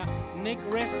Nick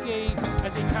Reski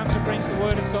as he comes and brings the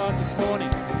Word of God this morning.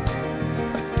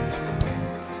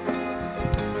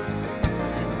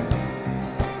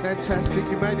 Fantastic.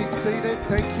 You may be seated.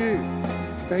 Thank you.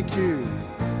 Thank you.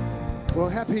 Well,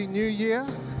 Happy New Year.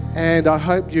 And I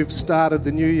hope you've started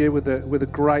the new year with a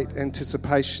great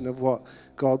anticipation of what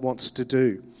God wants to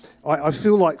do. I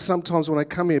feel like sometimes when I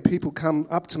come here, people come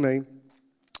up to me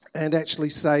and actually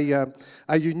say,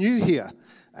 are you new here?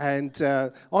 And I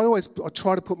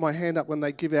try to put my hand up when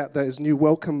they give out those new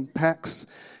welcome packs,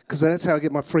 because that's how I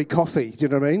get my free coffee, you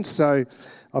know what I mean? So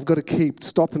I've got to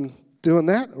stop and doing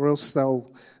that, or else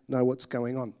they'll know what's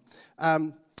going on.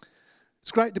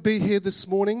 It's great to be here this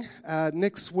morning.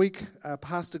 Next week,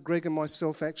 Pastor Greg and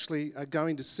myself actually are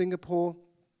going to Singapore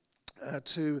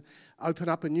to open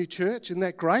up a new church. Isn't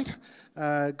that great?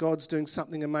 God's doing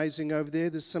something amazing over there.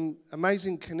 There's some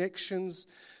amazing connections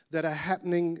that are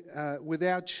happening with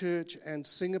our church and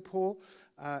Singapore.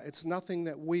 It's nothing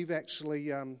that we've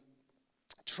actually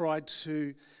tried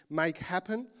to make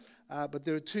happen, but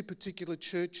there are two particular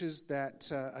churches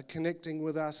that are connecting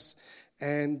with us,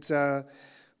 and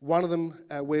one of them,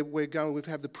 we've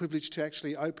had the privilege to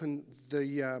actually open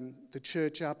the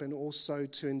church up and also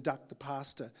to induct the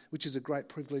pastor, which is a great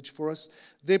privilege for us.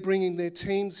 They're bringing their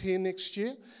teams here next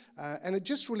year, and it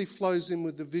just really flows in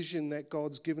with the vision that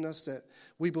God's given us, that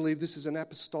we believe this is an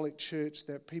apostolic church,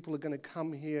 that people are going to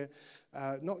come here,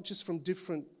 not just from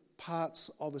different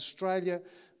parts of Australia,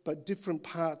 but different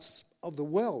parts of the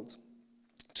world,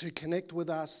 to connect with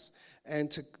us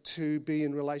and to be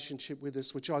in relationship with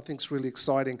us, which I think is really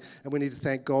exciting, and we need to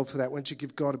thank God for that. Why don't you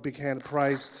give God a big hand of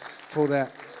praise for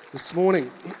that this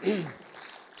morning?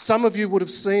 Some of you would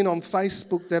have seen on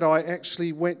Facebook that I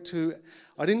actually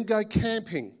I didn't go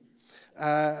camping,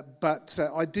 but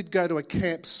I did go to a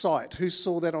campsite. Who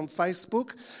saw that on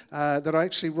Facebook? That I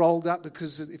actually rolled up,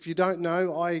 because if you don't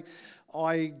know,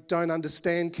 I don't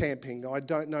understand camping. I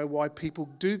don't know why people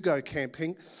do go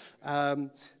camping.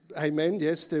 Amen.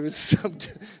 Yes, there is some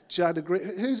Judd agree.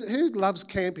 Who loves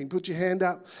camping? Put your hand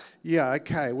up. Yeah,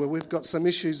 okay. Well, we've got some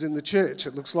issues in the church,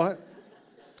 it looks like.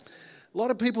 A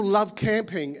lot of people love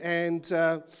camping, and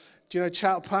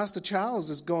Pastor Charles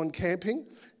has gone camping.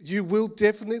 You will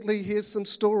definitely hear some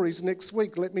stories next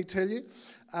week, let me tell you.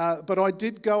 But I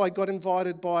did go. I got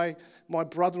invited by my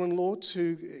brother-in-law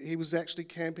he was actually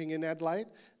camping in Adelaide.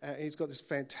 He's got this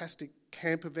fantastic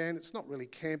camper van. It's not really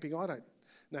camping. I don't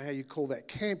know how you call that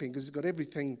camping, because it's got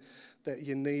everything that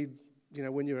you need,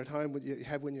 when you're at home, what you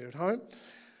have when you're at home.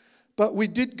 But we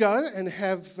did go and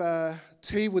have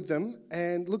tea with them.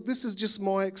 And look, this is just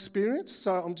my experience.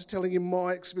 So I'm just telling you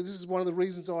my experience. This is one of the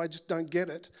reasons I just don't get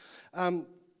it.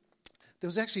 There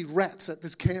was actually rats at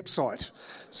this campsite.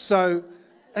 So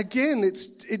again,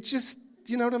 it just,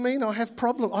 you know what I mean? I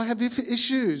have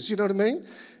issues, you know what I mean?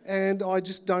 And I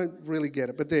just don't really get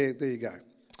it. But there you go.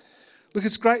 Look,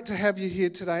 it's great to have you here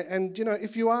today. And,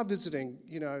 if you are visiting,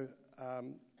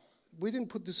 we didn't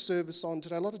put this service on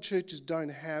today. A lot of churches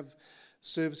don't have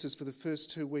services for the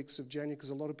first 2 weeks of January, because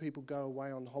a lot of people go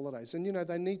away on holidays. And,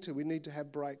 they need to. We need to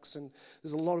have breaks. And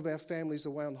there's a lot of our families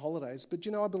away on holidays. But,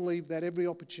 I believe that every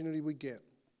opportunity we get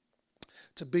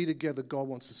to be together, God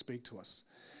wants to speak to us.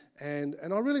 And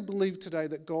I really believe today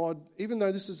that God, even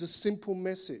though this is a simple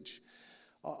message,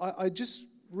 I just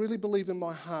really believe in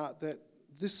my heart that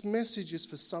this message is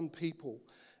for some people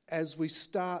as we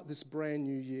start this brand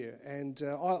new year. And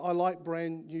I like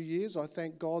brand new years. I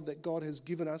thank God that God has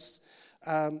given us,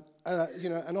 an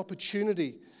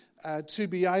opportunity to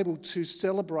be able to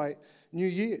celebrate New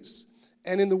Year's.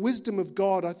 And in the wisdom of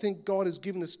God, I think God has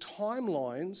given us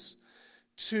timelines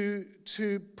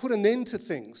to put an end to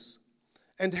things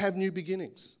and to have new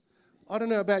beginnings. I don't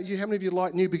know about you. How many of you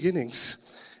like new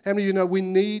beginnings? How many of you know we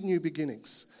need new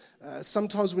beginnings?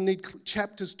 Sometimes we need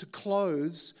chapters to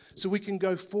close so we can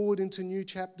go forward into new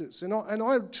chapters. And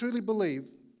I truly believe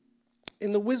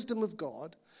in the wisdom of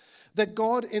God, that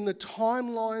God in the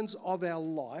timelines of our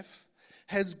life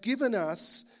has given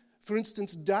us, for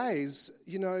instance, days.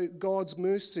 God's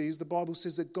mercies, the Bible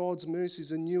says that God's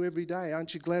mercies are new every day.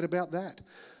 Aren't you glad about that?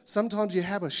 Sometimes you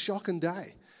have a shocking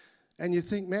day. And you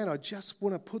think, man, I just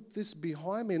want to put this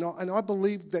behind me. And I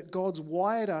believe that God's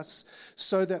wired us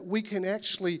so that we can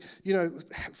actually,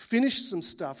 finish some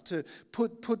stuff, to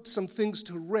put some things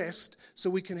to rest so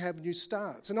we can have new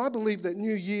starts. And I believe that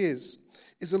New Year's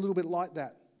is a little bit like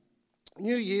that.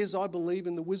 New Year's, I believe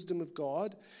in the wisdom of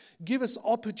God, give us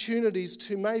opportunities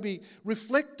to maybe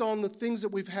reflect on the things that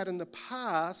we've had in the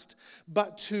past,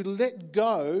 but to let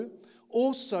go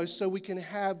also so we can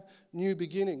have new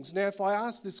beginnings. Now, if I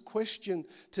asked this question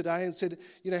today and said,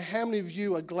 how many of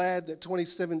you are glad that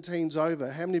 2017's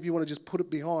over? How many of you want to just put it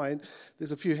behind?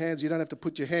 There's a few hands. You don't have to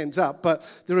put your hands up.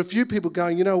 But there are a few people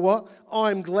going, you know what?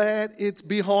 I'm glad it's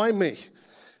behind me.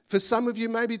 For some of you,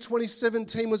 maybe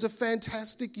 2017 was a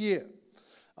fantastic year.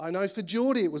 I know for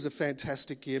Geordie it was a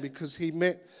fantastic year because he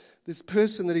met this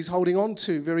person that he's holding on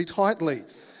to very tightly.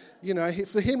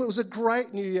 For him it was a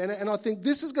great new year, and I think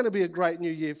this is going to be a great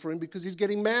new year for him because he's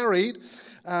getting married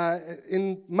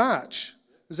in March.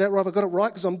 Is that right? Have I got it right?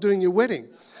 Because I'm doing your wedding.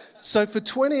 So for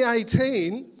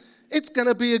 2018, it's going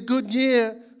to be a good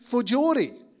year for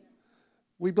Geordie.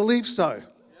 We believe so.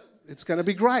 It's going to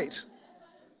be great.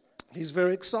 He's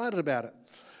very excited about it.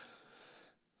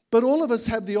 But all of us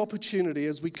have the opportunity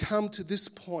as we come to this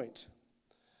point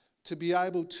to be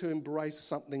able to embrace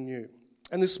something new.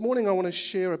 And this morning I want to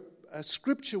share a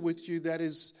scripture with you that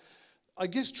is, I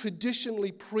guess,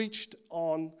 traditionally preached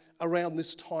on around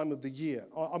this time of the year.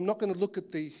 I'm not going to look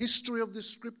at the history of this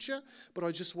scripture, but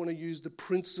I just want to use the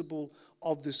principle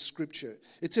of this scripture.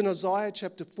 It's in Isaiah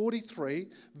chapter 43,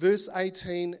 verse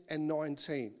 18 and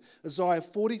 19. Isaiah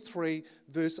 43,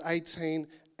 verse 18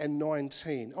 and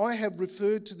 19. I have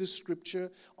referred to this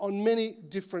scripture on many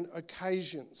different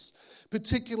occasions,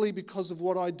 particularly because of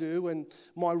what I do and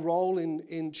my role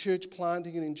in church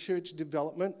planting and in church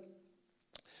development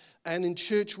and in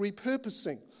church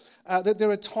repurposing. That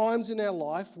there are times in our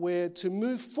life where to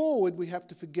move forward we have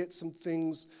to forget some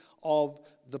things of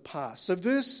the past. So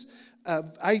verse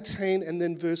 18 and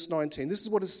then verse 19. This is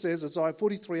what it says, Isaiah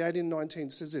 43, 18 and 19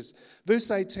 says this.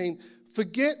 Verse 18,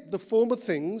 forget the former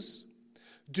things,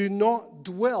 do not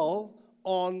dwell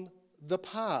on the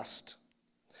past.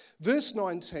 Verse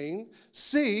 19,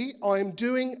 see, I am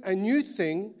doing a new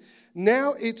thing.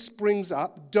 Now it springs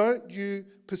up. Don't you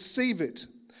perceive it?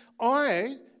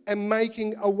 I am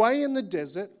making a way in the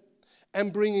desert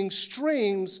and bringing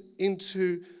streams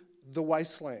into the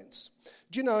wastelands.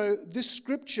 Do you know, this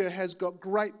scripture has got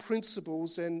great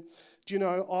principles, and do you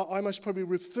know, I must probably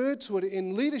refer to it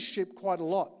in leadership quite a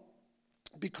lot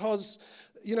because,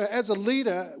 as a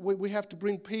leader, we have to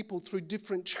bring people through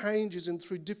different changes and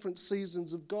through different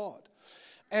seasons of God.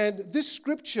 And this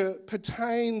scripture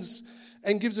pertains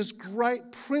and gives us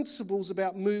great principles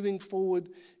about moving forward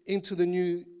into the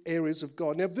new areas of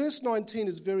God. Now, verse 19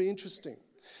 is very interesting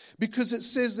because it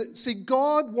says that, see,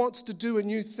 God wants to do a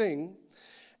new thing,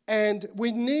 and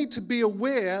we need to be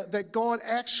aware that God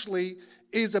actually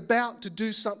is about to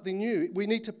do something new. We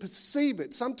need to perceive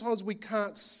it. Sometimes we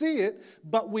can't see it,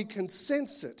 but we can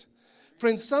sense it.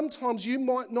 Friends, sometimes you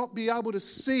might not be able to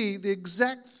see the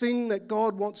exact thing that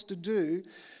God wants to do.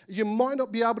 You might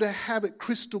not be able to have it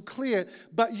crystal clear,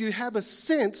 but you have a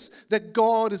sense that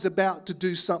God is about to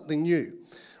do something new.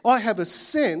 I have a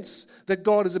sense that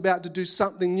God is about to do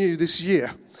something new this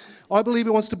year. I believe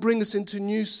He wants to bring us into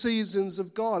new seasons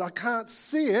of God. I can't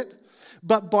see it,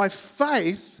 but by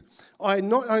faith, I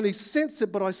not only sense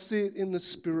it, but I see it in the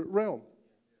spirit realm.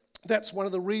 That's one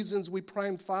of the reasons we pray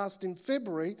and fast in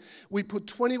February. We put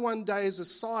 21 days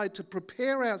aside to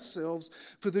prepare ourselves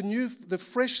for the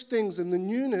fresh things and the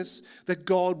newness that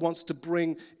God wants to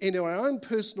bring into our own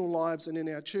personal lives and in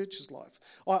our church's life.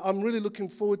 I'm really looking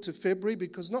forward to February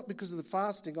not because of the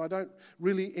fasting. I don't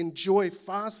really enjoy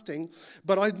fasting,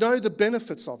 but I know the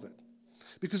benefits of it.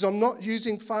 Because I'm not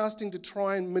using fasting to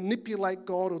try and manipulate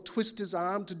God or twist His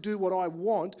arm to do what I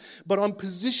want, but I'm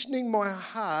positioning my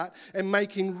heart and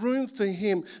making room for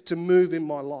Him to move in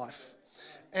my life.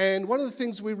 And one of the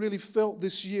things we really felt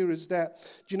this year is that,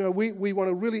 we want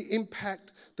to really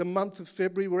impact the month of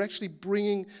February. We're actually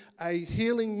bringing a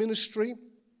healing ministry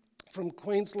from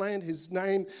Queensland. His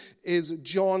name is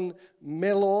John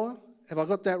Mellor. Have I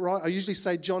got that right? I usually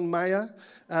say John Mayer,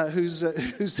 who's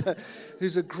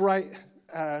a great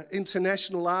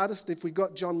international artist. If we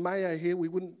got John Mayer here,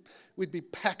 we'd be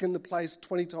packing the place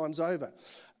 20 times over.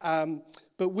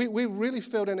 But we really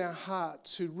felt in our heart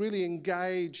to really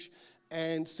engage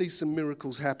and see some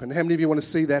miracles happen. How many of you want to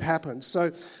see that happen? So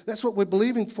that's what we're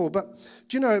believing for. But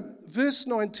verse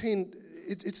 19,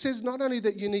 it says not only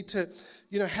that you need to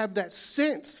have that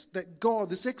sense that God,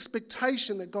 this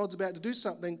expectation that God's about to do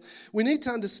something, we need to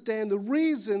understand the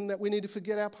reason that we need to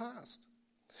forget our past.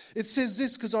 It says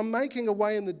this, because I'm making a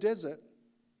way in the desert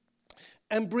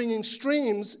and bringing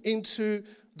streams into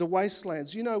the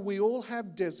wastelands. We all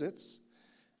have deserts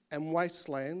and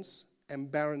wastelands and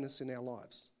barrenness in our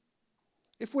lives.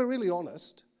 If we're really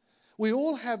honest, we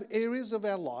all have areas of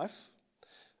our life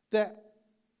that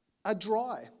are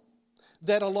dry,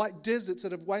 that are like deserts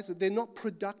that have wasted. They're not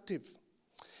productive.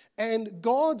 And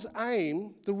God's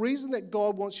aim, the reason that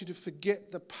God wants you to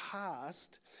forget the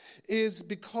past is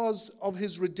because of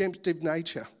his redemptive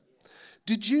nature.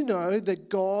 Did you know that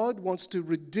God wants to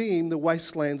redeem the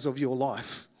wastelands of your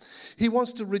life? He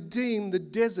wants to redeem the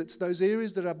deserts, those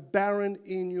areas that are barren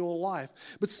in your life.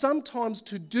 But sometimes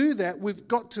to do that, we've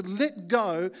got to let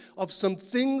go of some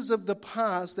things of the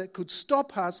past that could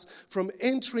stop us from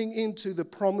entering into the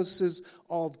promises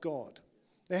of God.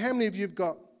 Now, how many of you have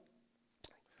got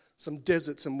some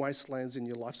deserts and wastelands in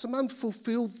your life, some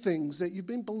unfulfilled things that you've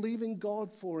been believing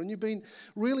God for, and you've been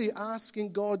really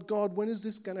asking God, when is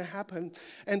this going to happen?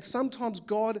 And sometimes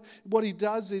God, what he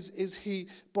does is he,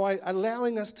 by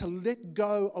allowing us to let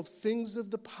go of things of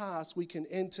the past, we can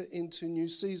enter into new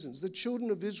seasons. The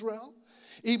children of Israel,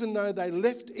 even though they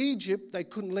left Egypt, they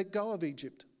couldn't let go of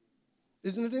Egypt.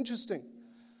 Isn't it interesting?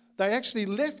 They actually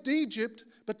left Egypt,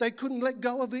 but they couldn't let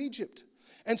go of Egypt.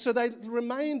 And so they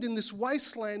remained in this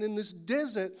wasteland, in this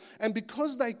desert, and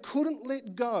because they couldn't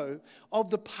let go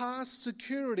of the past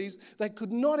securities, they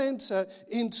could not enter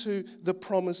into the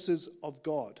promises of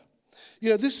God.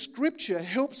 You know, this scripture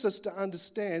helps us to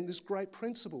understand this great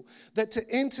principle, that to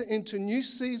enter into new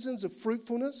seasons of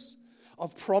fruitfulness,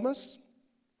 of promise,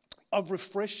 of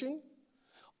refreshing,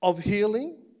 of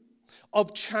healing,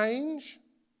 of change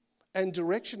and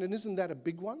direction. And isn't that a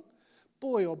big one?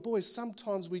 Boy, oh boy,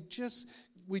 sometimes we just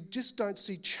don't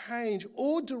see change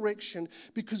or direction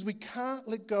because we can't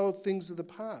let go of things of the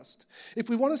past. If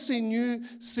we want to see new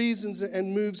seasons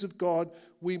and moves of God,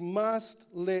 we must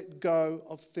let go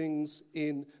of things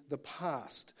in the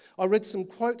past. I read some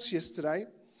quotes yesterday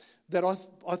that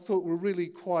I thought were really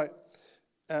quite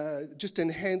just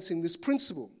enhancing this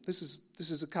principle. This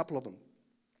is a couple of them.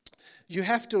 You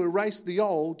have to erase the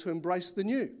old to embrace the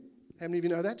new. How many of you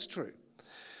know that's true?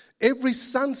 Every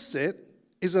sunset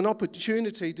is an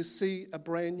opportunity to see a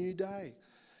brand new day.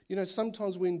 You know,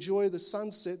 sometimes we enjoy the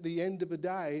sunset, the end of a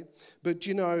day, but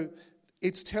you know,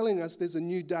 it's telling us there's a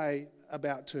new day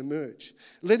about to emerge.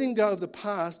 Letting go of the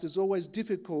past is always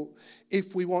difficult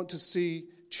if we want to see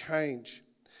change.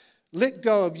 Let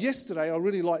go of yesterday. I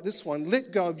really like this one.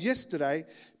 Let go of yesterday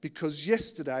because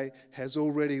yesterday has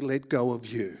already let go of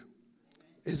you.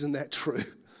 Isn't that true?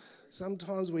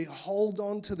 Sometimes we hold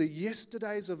on to the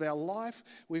yesterdays of our life.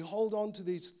 We hold on to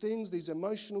these things, these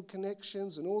emotional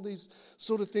connections and all these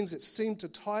sort of things that seem to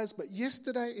tie us. But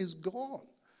yesterday is gone.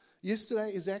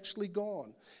 Yesterday is actually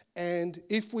gone. And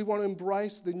if we want to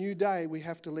embrace the new day, we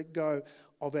have to let go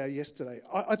of our yesterday.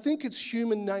 I think it's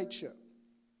human nature.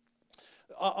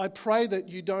 I pray that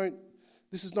you don't,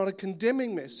 this is not a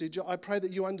condemning message. I pray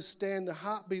that you understand the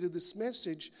heartbeat of this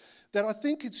message, that I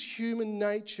think it's human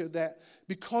nature that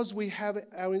because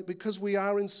we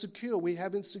are insecure, we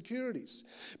have insecurities,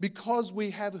 because we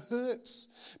have hurts,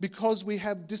 because we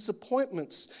have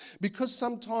disappointments, because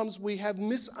sometimes we have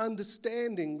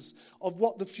misunderstandings of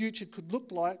what the future could look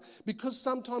like, because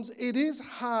sometimes it is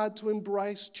hard to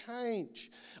embrace change.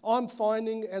 I'm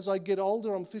finding as I get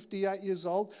older, I'm 58 years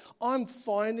old, I'm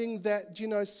finding that, you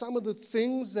know, some of the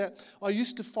things that I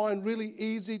used to find really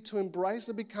easy to embrace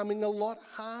are becoming a lot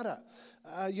harder.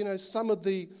 You know, some of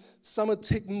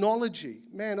technology,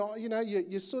 man, you know,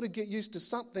 you sort of get used to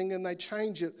something and they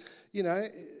change it, you know,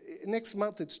 next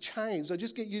month it's changed. I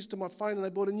just get used to my phone and they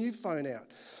bought a new phone out.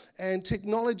 And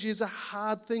technology is a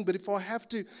hard thing, but if I have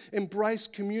to embrace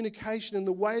communication and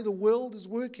the way the world is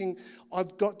working,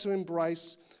 I've got to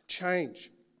embrace change.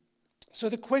 So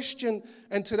the question,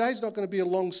 and today's not going to be a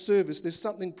long service, there's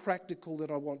something practical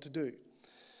that I want to do.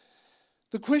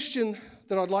 The question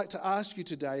that I'd like to ask you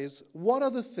today is, what are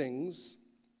the things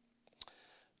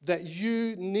that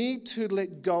you need to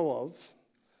let go of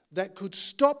that could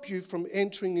stop you from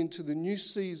entering into the new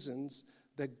seasons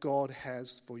that God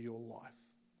has for your life?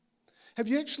 Have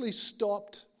you actually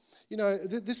stopped? You know,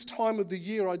 this time of the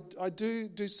year, I do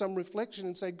some reflection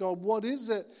and say, God, what is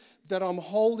it that I'm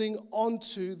holding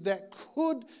onto that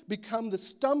could become the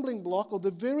stumbling block or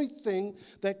the very thing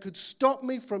that could stop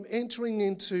me from entering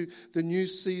into the new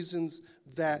seasons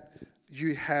that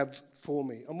you have for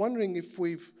me? I'm wondering if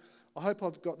I hope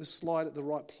I've got this slide at the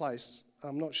right place.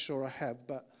 I'm not sure I have,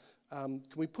 but can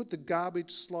we put the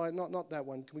garbage slide, not that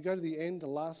one, can we go to the end, the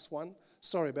last one?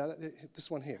 Sorry about that, this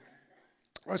one here.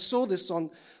 I saw this on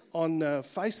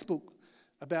Facebook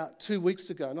about 2 weeks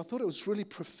ago, and I thought it was really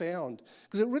profound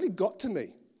because it really got to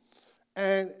me.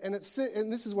 And it said,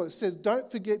 and this is what it says: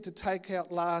 don't forget to take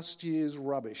out last year's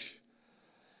rubbish.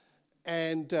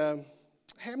 And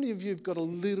how many of you have got a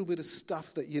little bit of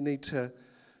stuff that you need to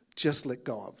just let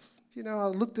go of? You know, I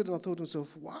looked at it and I thought to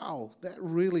myself, wow, that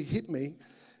really hit me.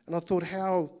 And I thought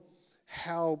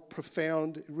how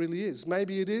profound it really is.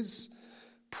 Maybe it is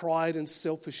pride and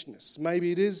selfishness.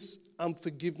 Maybe it is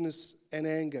unforgiveness and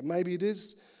anger. Maybe it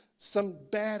is some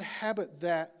bad habit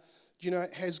that,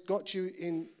 has got you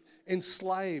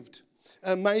enslaved.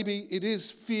 Maybe it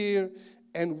is fear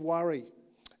and worry.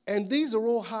 And these are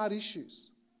all hard issues.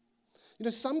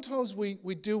 Sometimes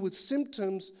we deal with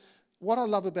symptoms. What I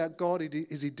love about God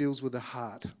is He deals with the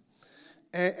heart.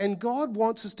 And God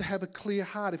wants us to have a clear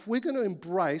heart. If we're going to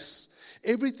embrace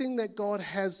everything that God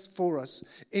has for us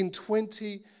in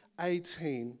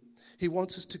 2018, He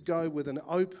wants us to go with an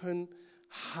open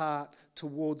heart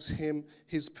towards Him,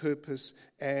 His purpose,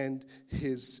 and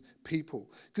His people.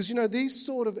 Because, these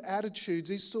sort of attitudes,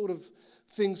 these sort of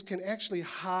things can actually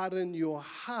harden your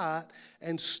heart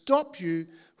and stop you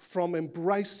from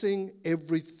embracing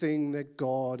everything that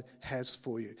God has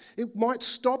for you. It might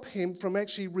stop Him from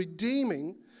actually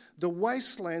redeeming the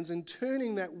wastelands and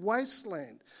turning that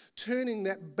wasteland, turning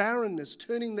that barrenness,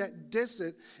 turning that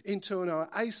desert into an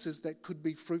oasis that could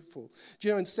be fruitful.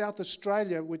 In South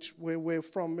Australia, where we're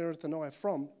from, Meredith and I are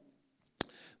from,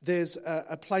 there's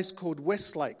a place called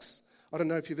West Lakes. I don't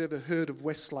know if you've ever heard of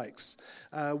West Lakes.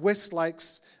 West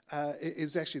Lakes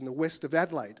is actually in the west of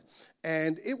Adelaide.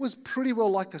 And it was pretty well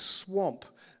like a swamp.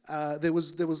 There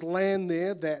was land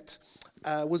there that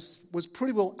was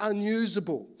pretty well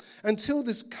unusable until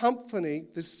this company,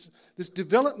 this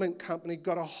development company,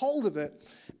 got a hold of it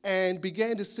and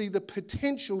began to see the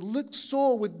potential,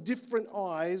 saw with different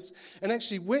eyes, and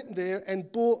actually went there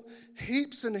and bought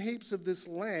heaps and heaps of this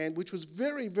land, which was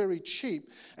very, very cheap,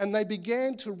 and they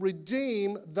began to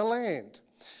redeem the land.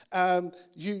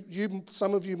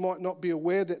 Some of you might not be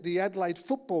aware that the Adelaide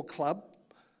Football Club,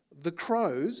 the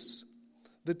Crows,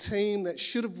 the team that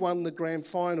should have won the grand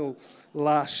final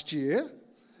last year,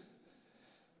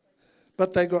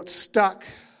 but they got stuck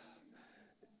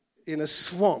in a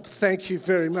swamp. Thank you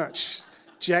very much,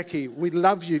 Jackie. We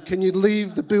love you. Can you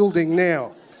leave the building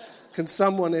now? Can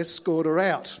someone escort her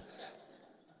out?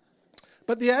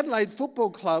 But the Adelaide Football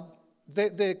Club,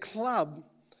 their club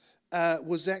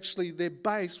was actually, their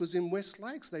base was in West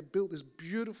Lakes. They built this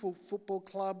beautiful football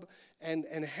club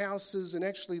and houses, and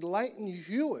actually Leighton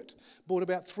Hewitt bought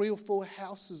about 3 or 4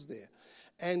 houses there.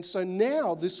 And so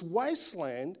now this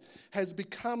wasteland has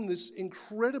become this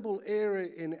incredible area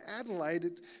in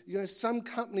Adelaide. Some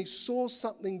company saw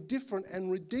something different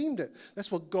and redeemed it.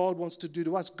 That's what God wants to do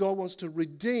to us. God wants to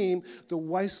redeem the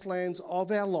wastelands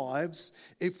of our lives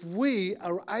if we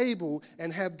are able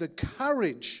and have the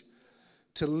courage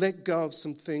to let go of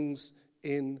some things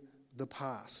in the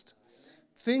past.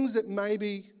 Things that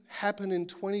maybe happened in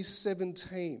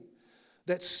 2017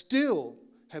 that still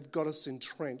have got us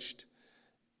entrenched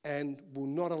and will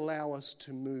not allow us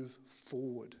to move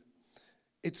forward.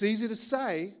 It's easy to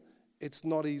say, it's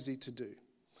not easy to do.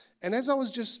 And as I was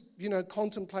just,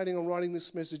 contemplating on writing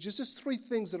this message, there's just 3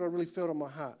 things that I really felt on my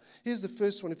heart. Here's the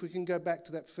first one. If we can go back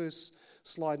to that first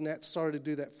slide, Nat, sorry to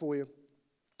do that for you.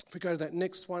 If we go to that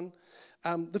next one.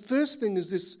 The first thing is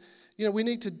this, we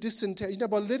need to disentangle.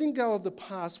 By letting go of the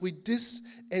past, we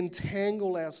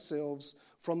disentangle ourselves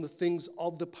from the things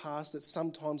of the past that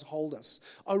sometimes hold us.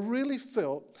 I really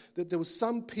felt that there were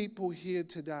some people here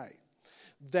today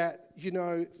that,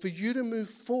 for you to move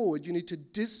forward, you need to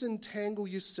disentangle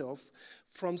yourself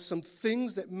from some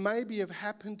things that maybe have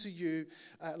happened to you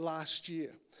last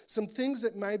year. Some things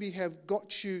that maybe have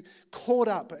got you caught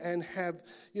up and have,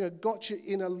 got you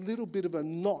in a little bit of a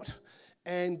knot.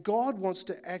 And God wants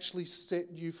to actually set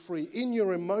you free. In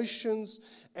your emotions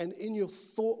and in your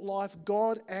thought life,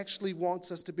 God actually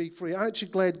wants us to be free. Aren't you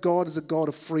glad God is a God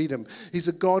of freedom? He's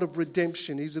a God of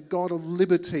redemption. He's a God of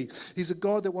liberty. He's a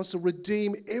God that wants to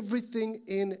redeem everything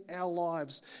in our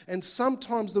lives. And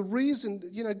sometimes the reason,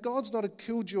 God's not a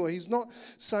killjoy. He's not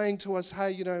saying to us,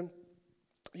 hey,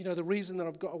 the reason that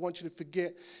I want you to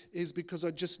forget is because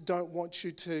I just don't want you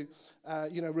to,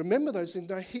 remember those things.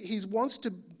 No, he wants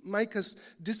to make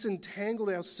us disentangle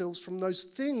ourselves from those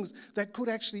things that could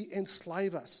actually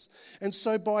enslave us. And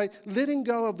so by letting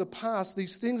go of the past,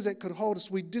 these things that could hold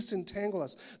us, we disentangle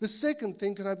us. The second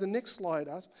thing, can I have the next slide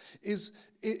up, is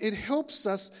it helps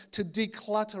us to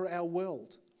declutter our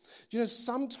world.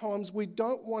 Sometimes we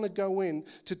don't want to go in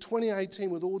to 2018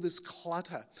 with all this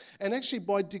clutter. And actually,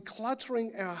 by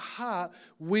decluttering our heart,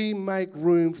 we make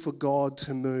room for God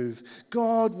to move.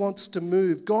 God wants to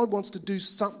move. God wants to do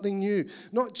something new,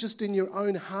 not just in your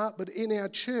own heart, but in our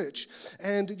church.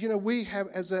 And, we have,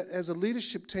 as a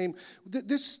leadership team,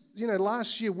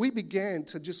 last year we began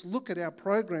to just look at our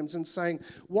programs and saying,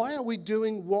 why are we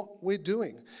doing what we're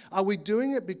doing? Are we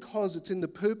doing it because it's in the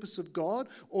purpose of God,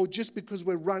 or just because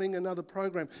we're running another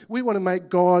program. We want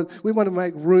to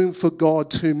make room for God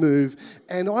to move.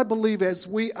 And I believe as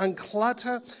we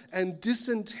unclutter and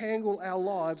disentangle our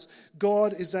lives,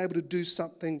 God is able to do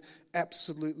something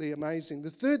absolutely amazing. The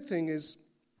third thing is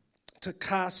to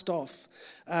cast off.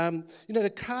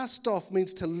 To cast off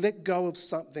means to let go of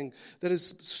something that is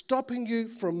stopping you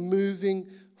from moving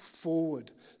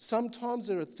forward. Sometimes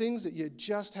there are things that you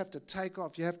just have to take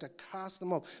off. You have to cast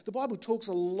them off. The Bible talks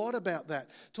a lot about that.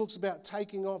 It talks about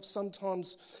taking off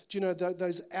sometimes,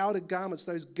 those outer garments,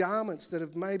 those garments that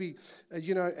have maybe,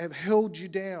 have held you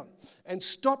down and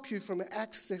stop you from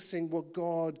accessing what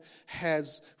God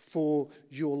has for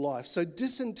your life. So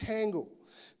disentangle,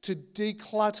 to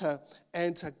declutter,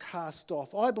 and to cast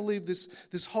off. I believe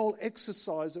this whole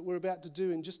exercise that we're about to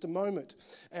do in just a moment,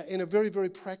 in a very, very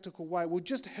practical way, will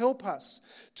just help us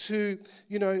to,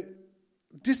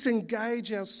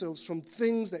 disengage ourselves from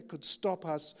things that could stop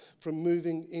us from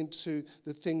moving into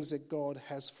the things that God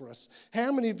has for us.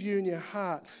 How many of you in your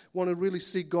heart want to really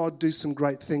see God do some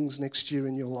great things next year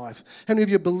in your life? How many of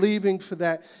you are believing for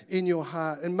that in your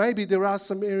heart? And maybe there are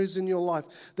some areas in your life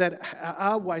that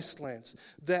are wastelands,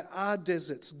 that are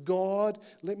deserts. God,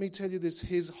 let me tell you this,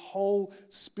 His whole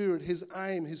spirit, His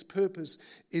aim, His purpose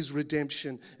is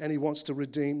redemption, and He wants to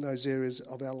redeem those areas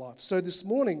of our life. So this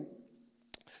morning,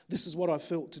 this is what I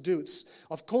felt to do.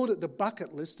 I've called it the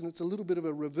bucket list, and it's a little bit of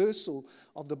a reversal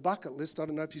of the bucket list. I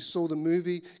don't know if you saw the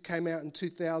movie, came out in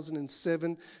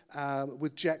 2007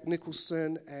 with Jack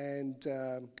Nicholson and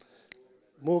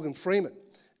Morgan Freeman.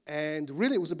 And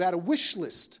really it was about a wish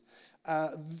list.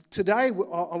 Today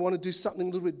I want to do something a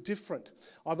little bit different.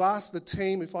 I've asked the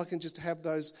team if I can just have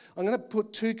those. I'm going to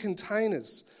put two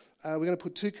containers. We're going to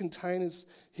put two containers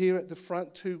here at the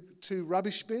front, two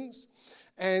rubbish bins.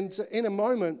 And in a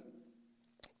moment,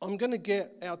 I'm going to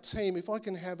get our team, if I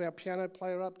can have our piano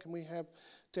player up, can we have,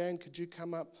 Dan, could you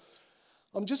come up?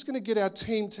 I'm just going to get our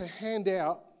team to hand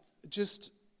out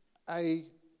just a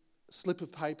slip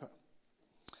of paper.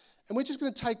 And we're just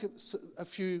going to take a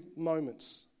few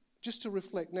moments just to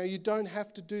reflect. Now, you don't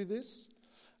have to do this.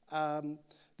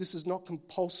 This is not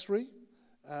compulsory.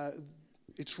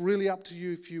 It's really up to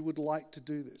you if you would like to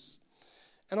do this.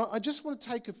 And I just want to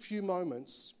take a few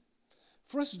moments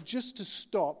for us just to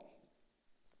stop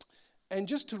and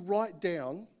just to write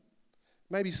down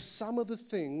maybe some of the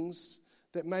things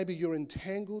that maybe you're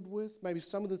entangled with, maybe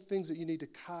some of the things that you need to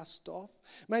cast off,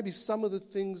 maybe some of the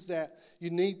things that you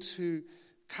need to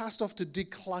cast off to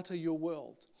declutter your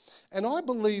world. And I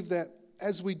believe that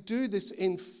as we do this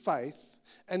in faith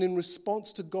and in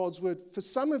response to God's word, for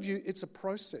some of you, it's a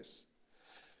process.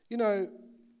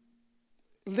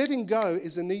 Letting go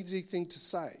is an easy thing to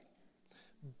say,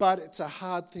 but it's a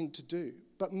hard thing to do.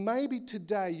 But maybe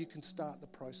today you can start the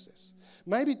process.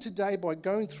 Maybe today, by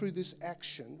going through this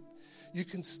action, you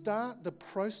can start the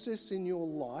process in your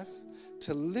life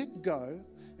to let go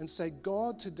and say,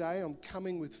 God, today I'm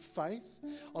coming with faith.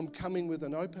 I'm coming with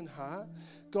an open heart.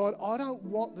 God, I don't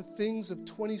want the things of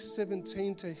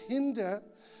 2017 to hinder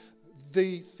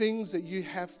the things that you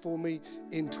have for me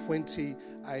in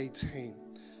 2018.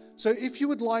 So if you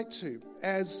would like to,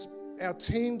 as our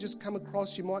team just come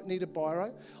across, you might need a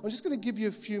biro. I'm just going to give you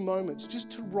a few moments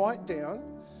just to write down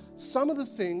some of the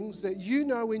things that you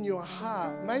know in your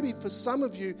heart. Maybe for some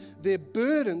of you, they're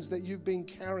burdens that you've been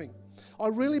carrying. I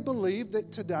really believe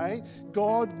that today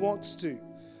God wants to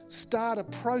start a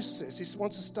process. He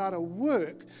wants to start a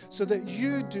work so that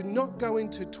you do not go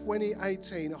into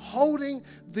 2018 holding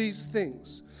these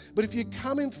things. But if you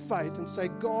come in faith and say,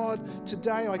 God,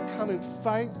 today I come in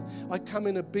faith, I come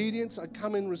in obedience, I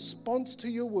come in response to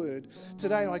your word.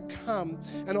 Today I come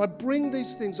and I bring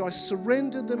these things, I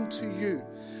surrender them to you.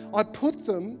 I put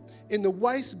them in the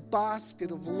waste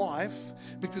basket of life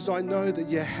because I know that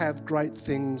you have great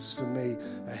things for me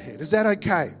ahead. Is that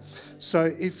okay? So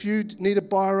if you need a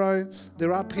biro,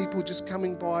 there are people just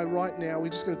coming by right now. We're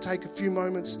just going to take a few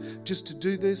moments just to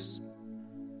do this.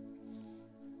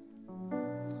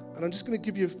 And I'm just going to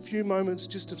give you a few moments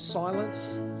just of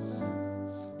silence.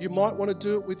 You might want to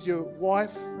do it with your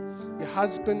wife, your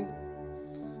husband.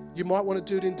 You might want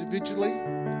to do it individually.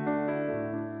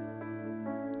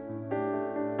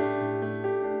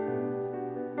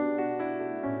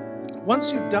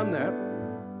 Once you've done that,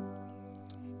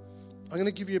 I'm going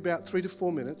to give you about 3 to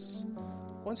 4 minutes.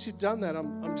 Once you've done that,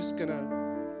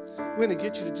 we're going to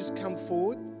get you to just come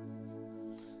forward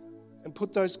and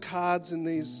put those cards in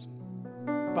these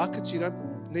buckets. You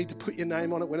don't need to put your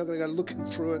name on it. We're not going to go looking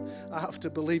through it after,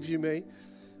 believe you me.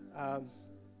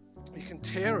 You can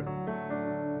tear it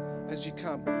as you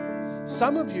come.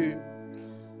 Some of you,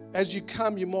 as you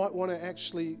come, you might want to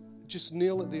actually just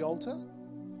kneel at the altar.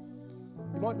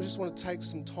 You might just want to take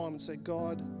some time and say,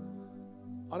 God,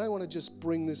 I don't want to just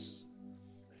bring this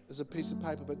as a piece of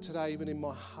paper, but today, even in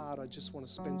my heart, I just want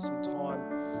to spend some time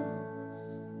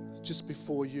just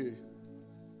before you.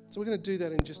 So we're going to do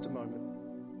that in just a moment.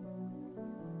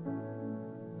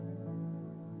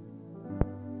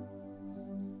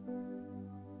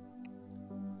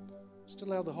 Just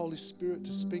allow the Holy Spirit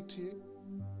to speak to you.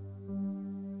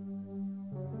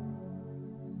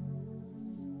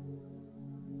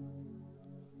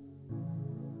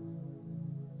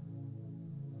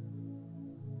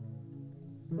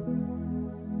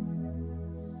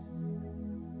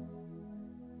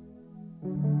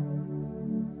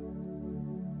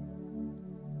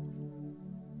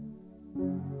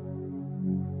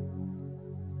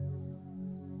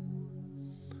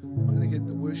 I'm going to get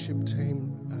the worship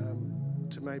team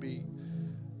to maybe,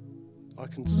 I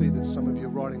can see that some of you are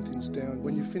writing things down.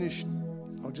 When you finish,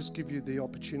 I'll just give you the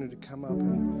opportunity to come up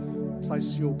and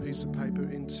place your piece of paper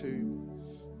into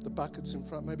the buckets in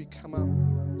front. Maybe come up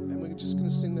and we're just going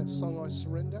to sing that song, I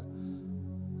Surrender.